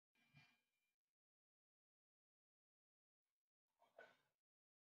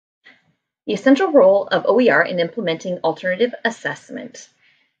The essential role of OER in implementing alternative assessment.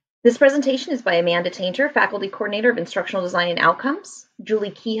 This presentation is by Amanda Taintor, Faculty Coordinator of Instructional Design and Outcomes,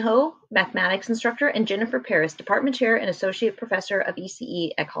 Julie Kehoe, Mathematics Instructor, and Jennifer Paris, Department Chair and Associate Professor of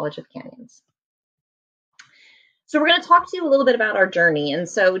ECE at College of Canyons. So we're going to talk to you a little bit about our journey. And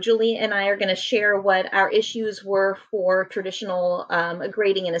so Julie and I are going to share what our issues were for traditional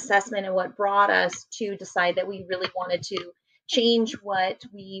grading and assessment and what brought us to decide that we really wanted to change what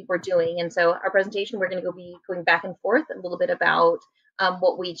we were doing. And so our presentation, we're going to be going back and forth a little bit about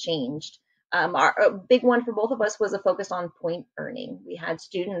what we changed. A big one for both of us was a focus on point earning. We had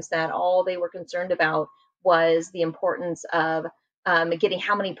students that all they were concerned about was the importance of getting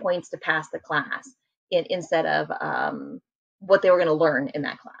how many points to pass the class instead of what they were going to learn in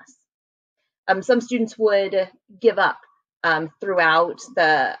that class. Some students would give up throughout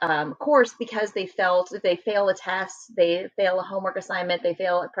the course because they felt if they fail a test, they fail a homework assignment, they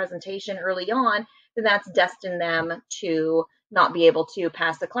fail a presentation early on, then that's destined them to not be able to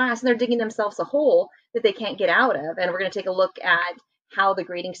pass the class, and they're digging themselves a hole that they can't get out of. And we're going to take a look at how the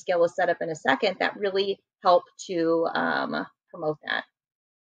grading scale is set up in a second that really help to promote that.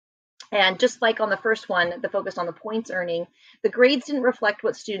 And just like on the first one, the focus on the points earning, the grades didn't reflect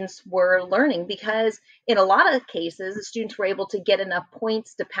what students were learning because in a lot of cases, the students were able to get enough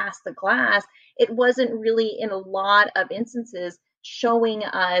points to pass the class. It wasn't really in a lot of instances showing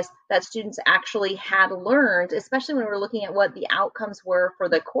us that students actually had learned, especially when we're looking at what the outcomes were for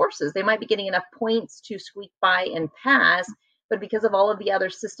the courses. They might be getting enough points to squeak by and pass, but because of all of the other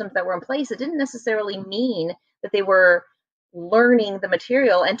systems that were in place, it didn't necessarily mean that they were learning the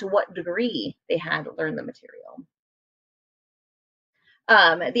material and to what degree they had learned the material.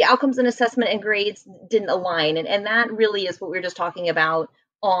 The outcomes and assessment and grades didn't align, and that really is what we were just talking about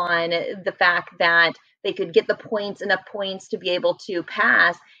on the fact that they could get the points, enough points to be able to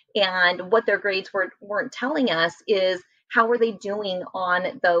pass, and what their grades weren't telling us is how were they doing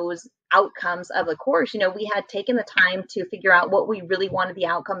on those outcomes of the course. You know, we had taken the time to figure out what we really wanted the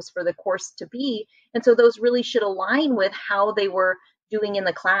outcomes for the course to be, and so those really should align with how they were doing in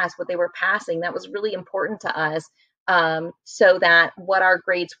the class, what they were passing. That was really important to us, so that what our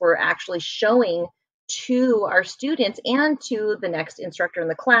grades were actually showing to our students and to the next instructor in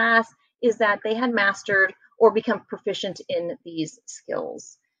the class is that they had mastered or become proficient in these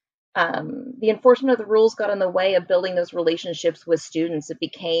skills. The enforcement of the rules got in the way of building those relationships with students. It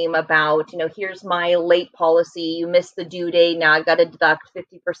became about, you know, here's my late policy, you missed the due date, now I've got to deduct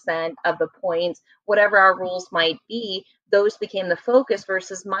 50% of the points, whatever our rules might be, those became the focus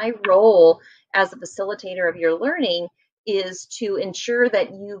versus my role as a facilitator of your learning is to ensure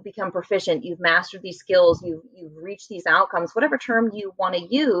that you become proficient, you've mastered these skills, you've reached these outcomes, whatever term you want to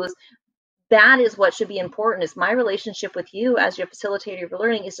use. That is what should be important, is my relationship with you as your facilitator of your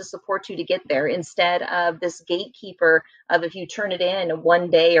learning is to support you to get there instead of this gatekeeper of if you turn it in 1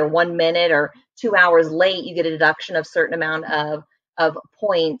 day or 1 minute or 2 hours late, you get a deduction of a certain amount of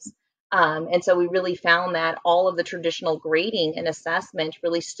points. And so we really found that all of the traditional grading and assessment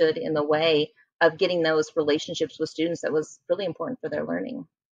really stood in the way of getting those relationships with students that was really important for their learning.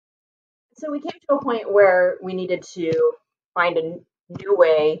 So we came to a point where we needed to find a new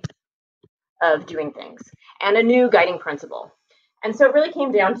way of doing things and a new guiding principle. And so it really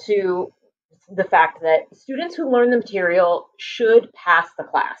came down to the fact that students who learn the material should pass the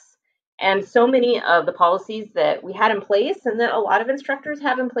class. And so many of the policies that we had in place and that a lot of instructors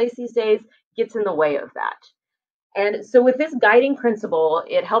have in place these days gets in the way of that. And so with this guiding principle,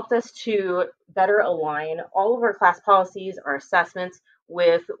 it helped us to better align all of our class policies, our assessments,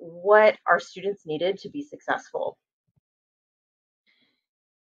 with what our students needed to be successful.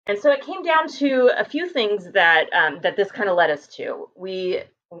 And so it came down to a few things that, that this kind of led us to. We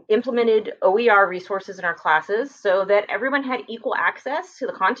implemented OER resources in our classes so that everyone had equal access to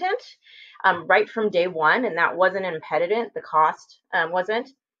the content right from day one, and that wasn't an impediment, the cost wasn't.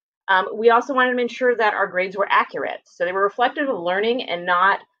 We also wanted to ensure that our grades were accurate, so they were reflective of learning and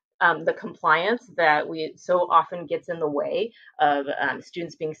not the compliance that we so often gets in the way of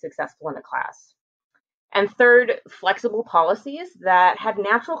students being successful in the class. And third, flexible policies that had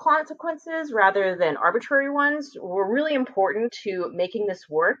natural consequences rather than arbitrary ones were really important to making this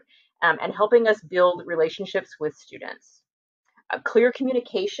work and helping us build relationships with students. Clear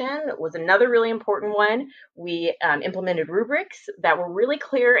communication was another really important one. We implemented rubrics that were really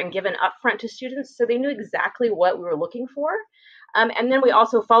clear and given upfront to students so they knew exactly what we were looking for. And then we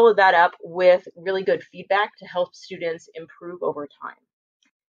also followed that up with really good feedback to help students improve over time.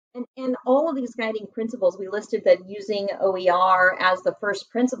 And all of these guiding principles, we listed that using OER as the first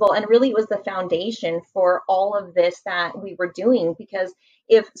principle, and really it was the foundation for all of this that we were doing. Because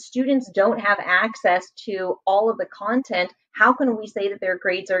if students don't have access to all of the content, how can we say that their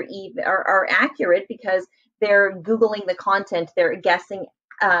grades are accurate? Because they're Googling the content, they're guessing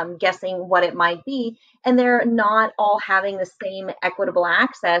what it might be, and they're not all having the same equitable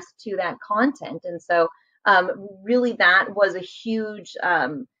access to that content. And so really that was a huge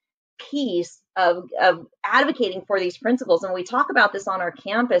piece of advocating for these principles. And we talk about this on our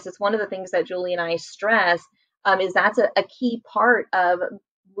campus. It's one of the things that Julie and I stress, is that's a key part of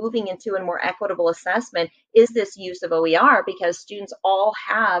moving into a more equitable assessment is this use of OER, because students all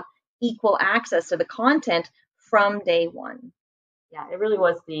have equal access to the content from day one. Yeah, it really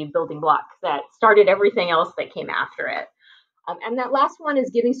was the building block that started everything else that came after it. And that last one is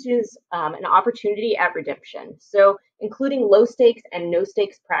giving students an opportunity at redemption. So including low stakes and no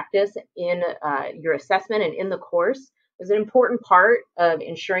stakes practice in your assessment and in the course was an important part of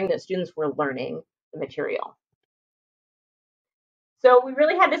ensuring that students were learning the material. So we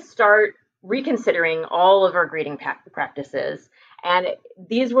really had to start reconsidering all of our grading practices. And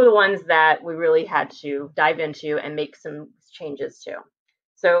these were the ones that we really had to dive into and make some changes to.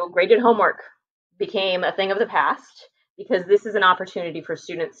 So graded homework became a thing of the past, because this is an opportunity for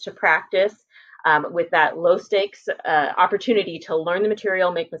students to practice with that low stakes opportunity to learn the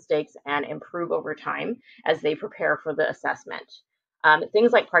material, make mistakes, and improve over time as they prepare for the assessment.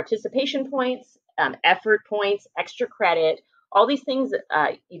 Things like participation points, effort points, extra credit, all these things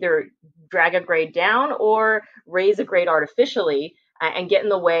either drag a grade down or raise a grade artificially and get in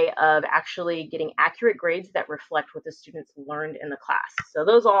the way of actually getting accurate grades that reflect what the students learned in the class. So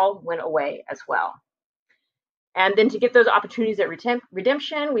those all went away as well. And then to get those opportunities at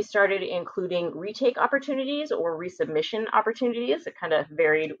redemption, we started including retake opportunities or resubmission opportunities. It kind of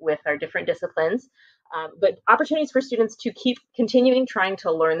varied with our different disciplines, but opportunities for students to keep continuing trying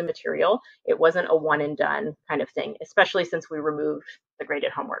to learn the material. It wasn't a one and done kind of thing, especially since we removed the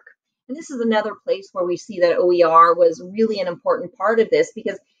graded homework. And this is another place where we see that OER was really an important part of this,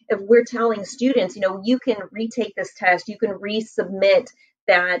 because if we're telling students, you can retake this test, you can resubmit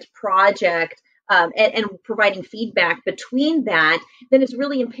that project, and providing feedback between that, then it's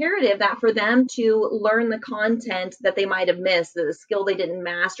really imperative that for them to learn the content that they might have missed, the skill they didn't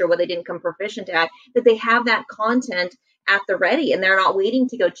master, what they didn't come proficient at, that they have that content at the ready, and they're not waiting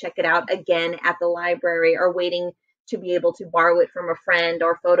to go check it out again at the library, or waiting to be able to borrow it from a friend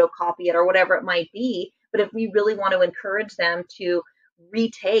or photocopy it or whatever it might be. But if we really want to encourage them to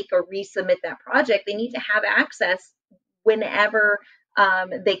retake or resubmit that project, they need to have access whenever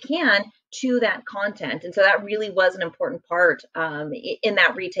they can to that content. And so that really was an important part in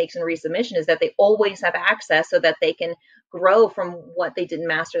that retakes and resubmission, is that they always have access so that they can grow from what they didn't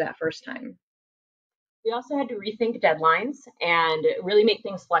master that first time. We also had to rethink deadlines and really make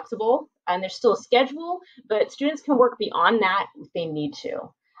things flexible. And there's still a schedule, but students can work beyond that if they need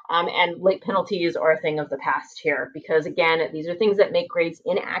to. And late penalties are a thing of the past here, because again, these are things that make grades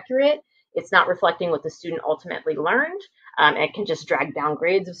inaccurate. It's not reflecting what the student ultimately learned. It can just drag down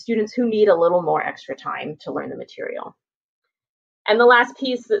grades of students who need a little more extra time to learn the material. And the last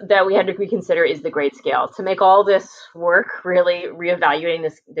piece that we had to reconsider is the grade scale. To make all this work, really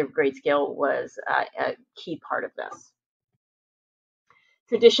reevaluating the grade scale was a key part of this.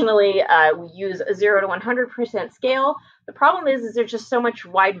 Traditionally, we use a 0 to 100% scale. The problem is there's just so much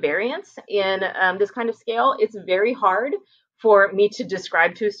wide variance in this kind of scale. It's very hard for me to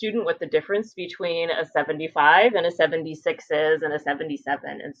describe to a student what the difference between a 75 and a 76 is, and a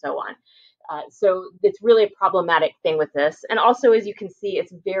 77, and so on. So it's really a problematic thing with this. And also, as you can see,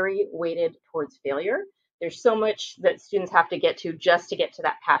 it's very weighted towards failure. There's so much that students have to get to just to get to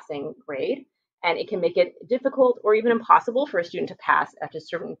that passing grade. And it can make it difficult or even impossible for a student to pass at a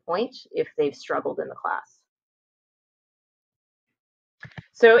certain point if they've struggled in the class.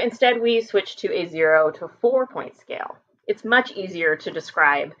 So instead, we switched to a 0 to 4-point scale. It's much easier to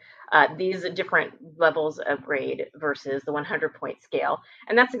describe these different levels of grade versus the 100-point scale.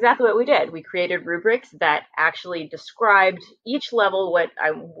 And that's exactly what we did. We created rubrics that actually described each level,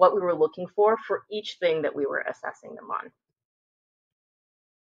 what we were looking for each thing that we were assessing them on.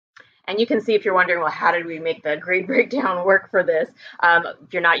 And you can see, if you're wondering, well, how did we make the grade breakdown work for this?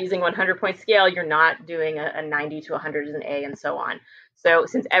 If you're not using 100-point scale, you're not doing a 90 to 100 as an A, and so on. So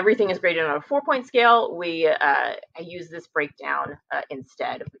since everything is graded on a 4-point scale, I use this breakdown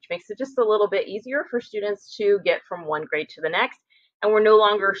instead, which makes it just a little bit easier for students to get from one grade to the next. And we're no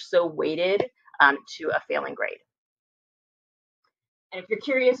longer so weighted to a failing grade. And if you're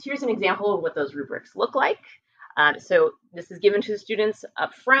curious, here's an example of what those rubrics look like. So this is given to the students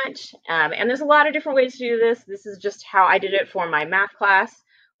up front, and there's a lot of different ways to do this. This is just how I did it for my math class,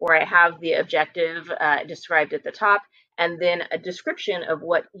 where I have the objective described at the top, and then a description of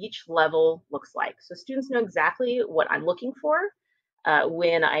what each level looks like. So students know exactly what I'm looking for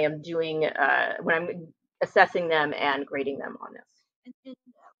when I am doing, when I'm assessing them and grading them on this. And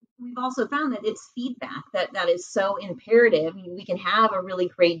we've also found that it's feedback that is so imperative. We can have a really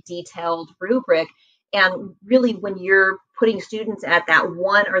great detailed rubric, and really when you're putting students at that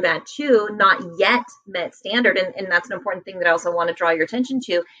 1 or that 2 not yet met standard, and that's an important thing that I also want to draw your attention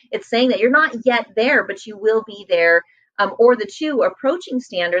to. It's saying that you're not yet there, but you will be there, or the 2 approaching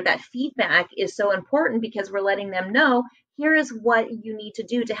standard. That feedback is so important because we're letting them know here is what you need to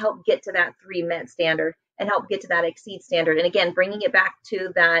do to help get to that 3 met standard and help get to that exceed standard. And again, bringing it back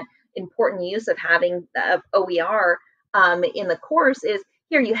to that important use of having OER in the course is,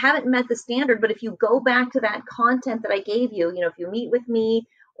 here, you haven't met the standard, but if you go back to that content that I gave you, if you meet with me,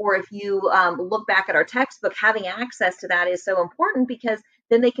 or if you look back at our textbook, having access to that is so important, because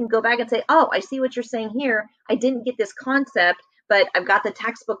then they can go back and say, oh, I see what you're saying here. I didn't get this concept, but I've got the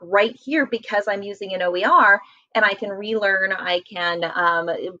textbook right here because I'm using an OER, and I can relearn, I can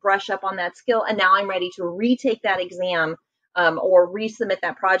brush up on that skill, and now I'm ready to retake that exam or resubmit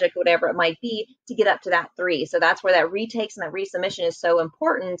that project, whatever it might be, to get up to that 3. So that's where that retakes and that resubmission is so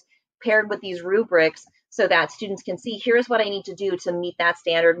important, paired with these rubrics, so that students can see, here's what I need to do to meet that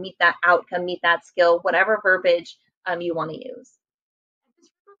standard, meet that outcome, meet that skill, whatever verbiage you want to use. This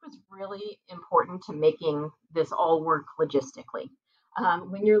rubric was really important to making this all work logistically.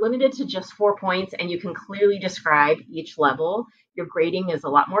 When you're limited to just 4 points and you can clearly describe each level, your grading is a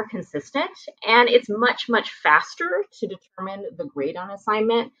lot more consistent, and it's much, much faster to determine the grade on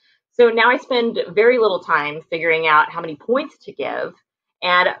assignment. So now I spend very little time figuring out how many points to give,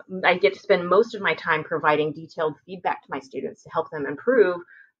 and I get to spend most of my time providing detailed feedback to my students to help them improve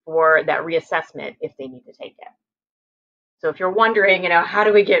for that reassessment if they need to take it. So if you're wondering, how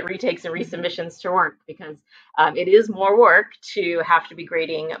do we get retakes and resubmissions to work? Because it is more work to have to be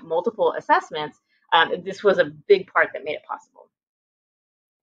grading multiple assessments. This was a big part that made it possible.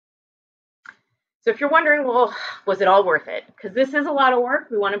 So if you're wondering, well, was it all worth it? Because this is a lot of work.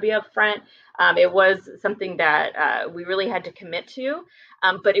 We want to be upfront. It was something that we really had to commit to,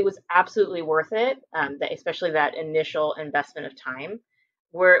 but it was absolutely worth it, especially that initial investment of time.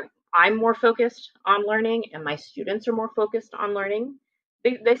 Where I'm more focused on learning and my students are more focused on learning.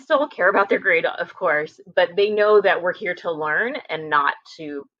 They still care about their grade, of course, but they know that we're here to learn and not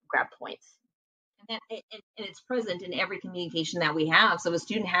to grab points. And it's present in every communication that we have. So if a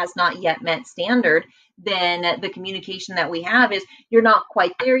student has not yet met standard, then the communication that we have is, you're not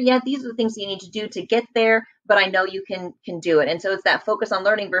quite there yet. These are the things you need to do to get there, but I know you can do it. And so it's that focus on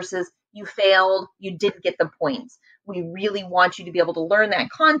learning versus you failed, you didn't get the points. We really want you to be able to learn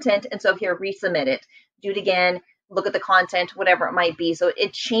that content. And so here, resubmit it, do it again, look at the content, whatever it might be. So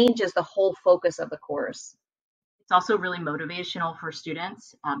it changes the whole focus of the course. It's also really motivational for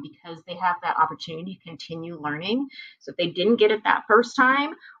students because they have that opportunity to continue learning. So if they didn't get it that first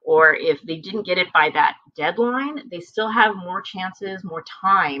time, or if they didn't get it by that deadline, they still have more chances, more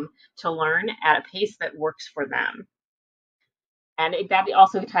time to learn at a pace that works for them. And that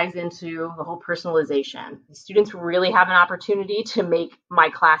also ties into the whole personalization. The students really have an opportunity to make my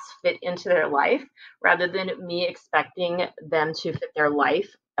class fit into their life rather than me expecting them to fit their life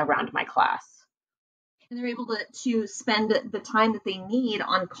around my class. And they're able to spend the time that they need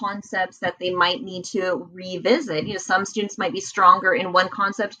on concepts that they might need to revisit. Some students might be stronger in one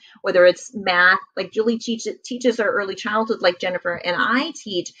concept, whether it's math, like Julie teaches our early childhood, like Jennifer and I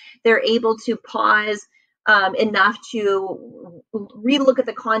teach. They're able to pause enough to relook at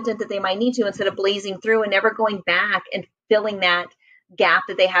the content that they might need to, instead of blazing through and never going back and filling that gap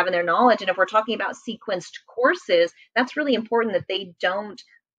that they have in their knowledge. And if we're talking about sequenced courses, that's really important, that they don't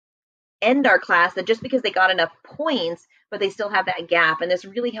end our class that just because they got enough points, but they still have that gap. And this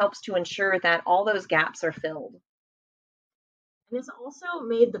really helps to ensure that all those gaps are filled. And this also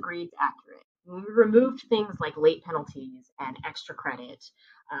made the grades accurate. We removed things like late penalties and extra credit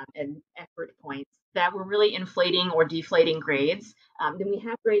and effort points that were really inflating or deflating grades. Then we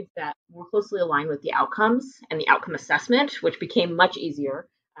have grades that more closely align with the outcomes and the outcome assessment, which became much easier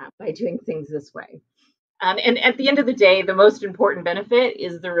by doing things this way. And at the end of the day, the most important benefit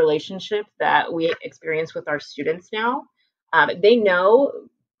is the relationship that we experience with our students now. They know,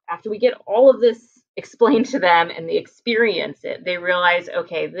 after we get all of this explained to them and they experience it, they realize,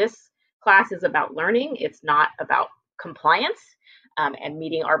 okay, this class is about learning. It's not about compliance and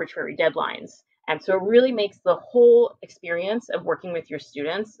meeting arbitrary deadlines. And so it really makes the whole experience of working with your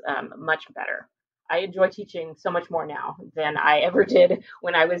students much better. I enjoy teaching so much more now than I ever did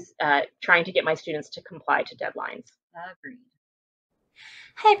when I was trying to get my students to comply to deadlines. Agreed.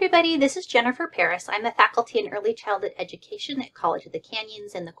 Hi everybody, this is Jennifer Paris. I'm a faculty in early childhood education at College of the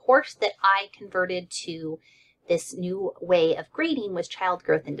Canyons, and the course that I converted to this new way of grading was Child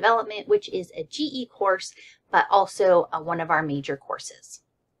Growth and Development, which is a GE course, but also one of our major courses.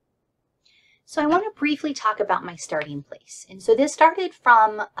 So I want to briefly talk about my starting place. And so this started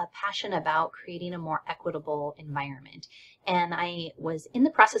from a passion about creating a more equitable environment. And I was in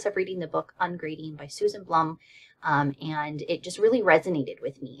the process of reading the book Ungrading by Susan Blum, and it just really resonated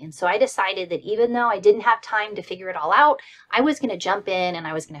with me. And so I decided that even though I didn't have time to figure it all out, I was going to jump in and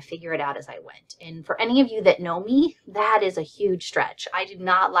I was going to figure it out as I went. And for any of you that know me, that is a huge stretch. I do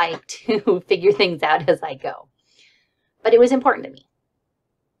not like to figure things out as I go, but it was important to me.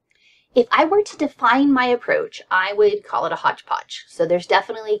 If I were to define my approach, I would call it a hodgepodge. So there's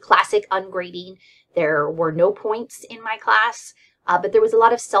definitely classic ungrading. There were no points in my class, but there was a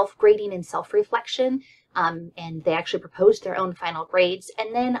lot of self-grading and self-reflection, and they actually proposed their own final grades.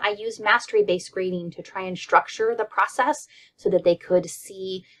 And then I used mastery-based grading to try and structure the process so that they could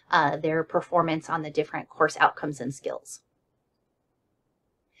see their performance on the different course outcomes and skills.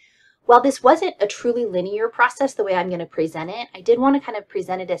 While this wasn't a truly linear process the way I'm going to present it, I did want to kind of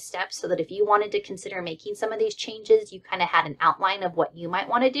present it as steps so that if you wanted to consider making some of these changes, you kind of had an outline of what you might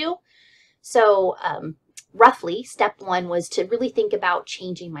want to do. So roughly, step one was to really think about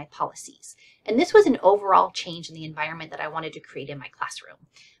changing my policies. And this was an overall change in the environment that I wanted to create in my classroom.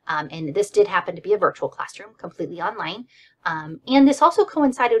 And this did happen to be a virtual classroom, completely online. And this also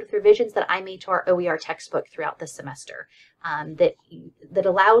coincided with revisions that I made to our OER textbook throughout the semester that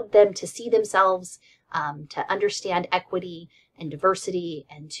allowed them to see themselves, to understand equity and diversity,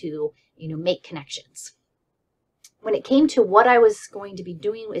 and to make connections. When it came to what I was going to be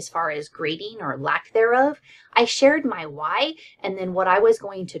doing as far as grading or lack thereof, I shared my why and then what I was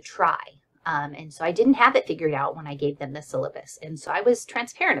going to try. And so I didn't have it figured out when I gave them the syllabus. And so I was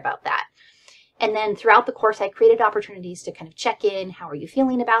transparent about that. And then throughout the course, I created opportunities to kind of check in. How are you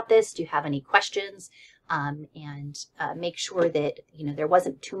feeling about this? Do you have any questions? And make sure that, there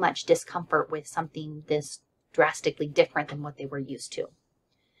wasn't too much discomfort with something this drastically different than what they were used to.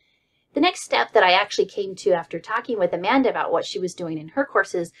 The next step that I actually came to after talking with Amanda about what she was doing in her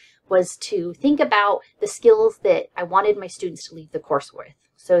courses was to think about the skills that I wanted my students to leave the course with.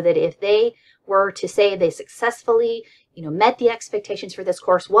 So that if they were to say they successfully, met the expectations for this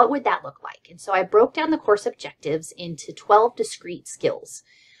course, what would that look like? And so I broke down the course objectives into 12 discrete skills.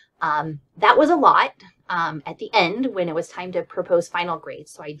 That was a lot at the end when it was time to propose final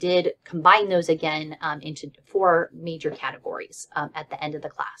grades. So I did combine those again into 4 major categories at the end of the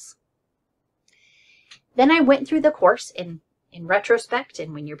class. Then I went through the course in retrospect,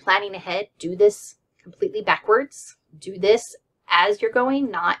 and when you're planning ahead, do this completely backwards. Do this as you're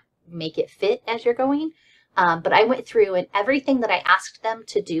going, not make it fit as you're going. But I went through, and everything that I asked them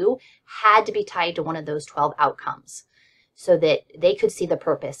to do had to be tied to one of those 12 outcomes so that they could see the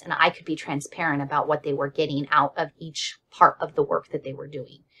purpose and I could be transparent about what they were getting out of each part of the work that they were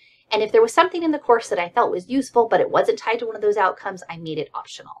doing. And if there was something in the course that I felt was useful, but it wasn't tied to one of those outcomes, I made it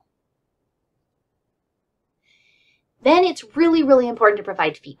optional. Then it's really, really important to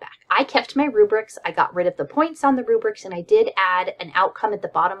provide feedback. I kept my rubrics. I got rid of the points on the rubrics, and I did add an outcome at the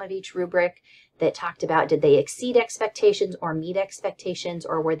bottom of each rubric that talked about, did they exceed expectations or meet expectations,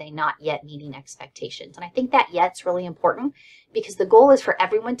 or were they not yet meeting expectations? And I think that yet's really important because the goal is for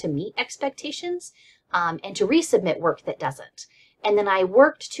everyone to meet expectations and to resubmit work that doesn't. And then I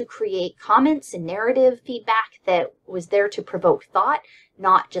worked to create comments and narrative feedback that was there to provoke thought,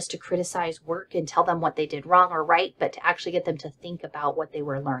 not just to criticize work and tell them what they did wrong or right, but to actually get them to think about what they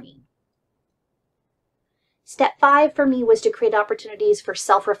were learning. Step 5 for me was to create opportunities for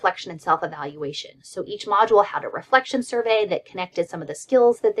self-reflection and self-evaluation. So each module had a reflection survey that connected some of the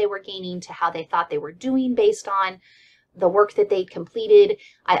skills that they were gaining to how they thought they were doing based on the work that they'd completed.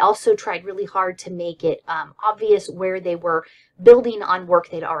 I also tried really hard to make it obvious where they were building on work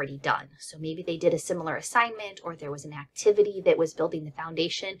they'd already done. So maybe they did a similar assignment or there was an activity that was building the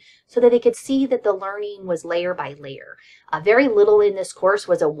foundation so that they could see that the learning was layer by layer. Very little in this course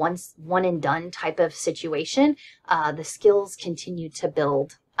was a one and done type of situation. The skills continued to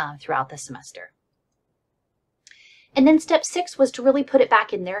build throughout the semester. And then step 6 was to really put it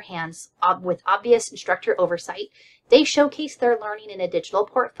back in their hands with obvious instructor oversight. They showcased their learning in a digital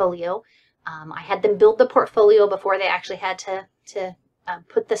portfolio. I had them build the portfolio before they actually had to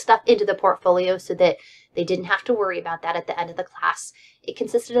put the stuff into the portfolio so that they didn't have to worry about that at the end of the class. It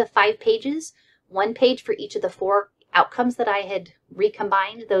consisted of 5 pages, 1 page for each of the 4 outcomes that I had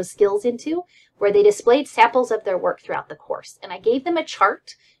recombined those skills into, where they displayed samples of their work throughout the course. And I gave them a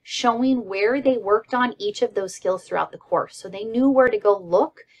chart showing where they worked on each of those skills throughout the course, so they knew where to go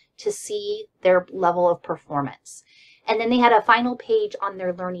look to see their level of performance. And then they had a final page on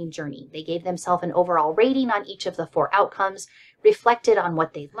their learning journey. They gave themselves an overall rating on each of the 4 outcomes, reflected on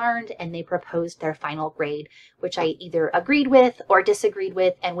what they learned, and they proposed their final grade, which I either agreed with or disagreed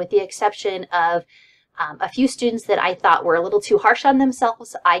with, and with the exception of a few students that I thought were a little too harsh on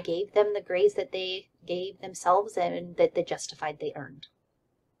themselves, I gave them the grades that they gave themselves and that they justified they earned.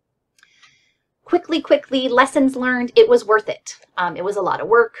 Quickly, lessons learned. It was worth it. It was a lot of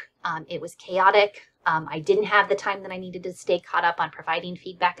work. It was chaotic. I didn't have the time that I needed to stay caught up on providing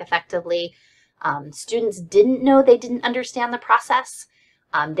feedback effectively. Students didn't know they didn't understand the process.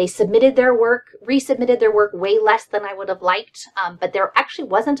 They submitted their work, resubmitted their work way less than I would have liked, but there actually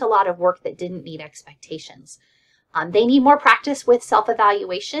wasn't a lot of work that didn't meet expectations. They need more practice with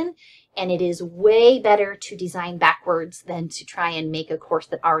self-evaluation, and it is way better to design backwards than to try and make a course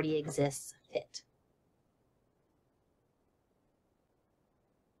that already exists fit.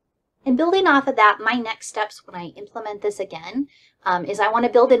 And building off of that, my next steps when I implement this again is I want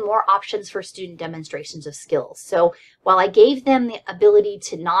to build in more options for student demonstrations of skills. So while I gave them the ability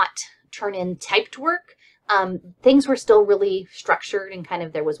to not turn in typed work, things were still really structured and kind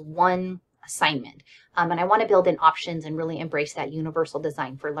of there was one assignment. And I want to build in options and really embrace that universal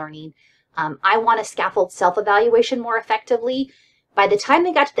design for learning. I want to scaffold self-evaluation more effectively. By the time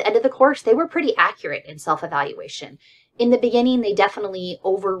they got to the end of the course, they were pretty accurate in self-evaluation. In the beginning, they definitely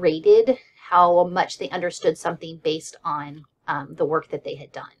overrated how much they understood something based on the work that they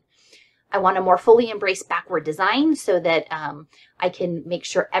had done. I want to more fully embrace backward design so that I can make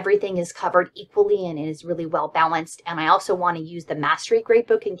sure everything is covered equally and is really well balanced. And I also want to use the Mastery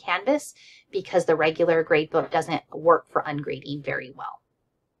gradebook in Canvas because the regular gradebook doesn't work for ungrading very well.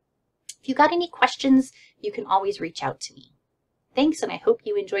 If you got any questions, you can always reach out to me. Thanks, and I hope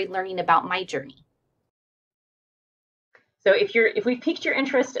you enjoyed learning about my journey. So if we've piqued your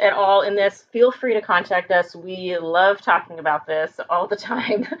interest at all in this, feel free to contact us. We love talking about this all the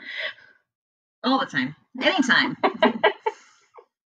time. All the time. Anytime.